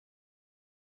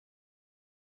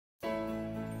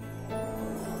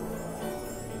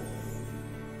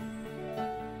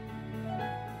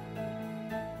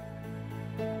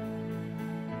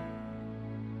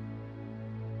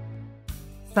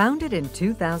Founded in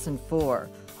 2004,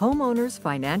 Homeowners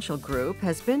Financial Group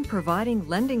has been providing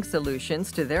lending solutions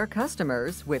to their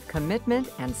customers with commitment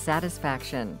and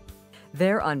satisfaction.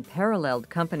 Their unparalleled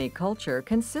company culture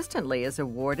consistently is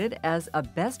awarded as a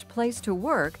best place to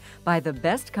work by the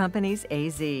Best Companies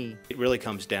AZ. It really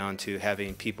comes down to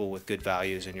having people with good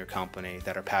values in your company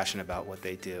that are passionate about what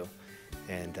they do.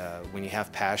 And when you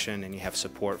have passion and you have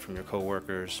support from your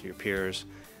coworkers, your peers,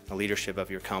 the leadership of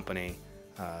your company,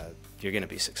 you're going to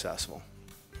be successful.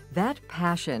 That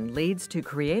passion leads to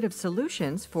creative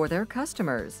solutions for their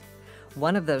customers.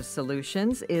 One of those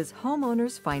solutions is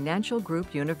Homeowners Financial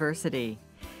Group University.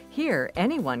 Here,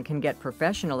 anyone can get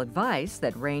professional advice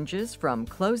that ranges from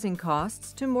closing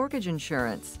costs to mortgage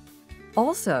insurance.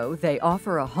 Also, they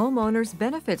offer a homeowners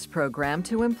benefits program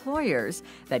to employers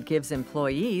that gives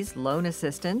employees loan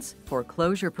assistance,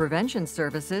 foreclosure prevention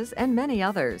services, and many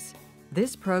others.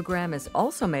 This program is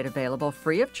also made available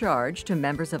free of charge to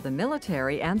members of the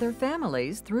military and their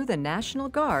families through the National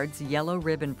Guard's Yellow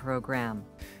Ribbon program.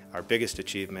 Our biggest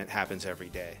achievement happens every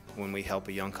day. When we help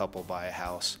a young couple buy a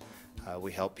house,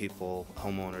 we help people,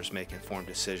 homeowners, make informed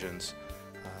decisions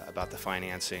about the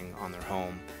financing on their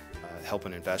home, help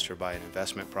an investor buy an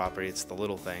investment property. It's the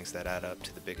little things that add up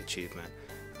to the big achievement,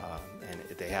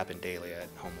 and they happen daily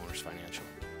at Homeowners Financial.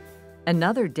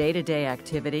 Another day-to-day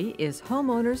activity is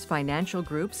Homeowners Financial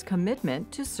Group's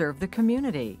commitment to serve the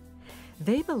community.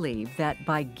 They believe that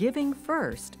by giving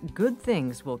first, good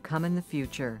things will come in the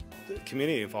future.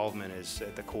 Community involvement is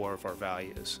at the core of our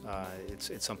values.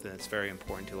 It's something that's very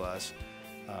important to us.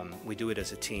 We do it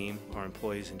as a team. Our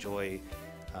employees enjoy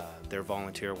their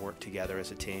volunteer work together as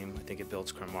a team. I think it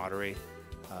builds camaraderie.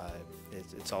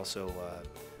 It's also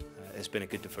has been a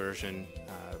good diversion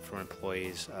for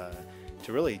employees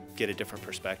to really get a different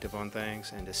perspective on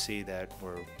things and to see that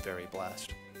we're very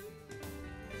blessed.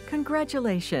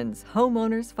 Congratulations,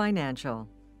 Homeowners Financial.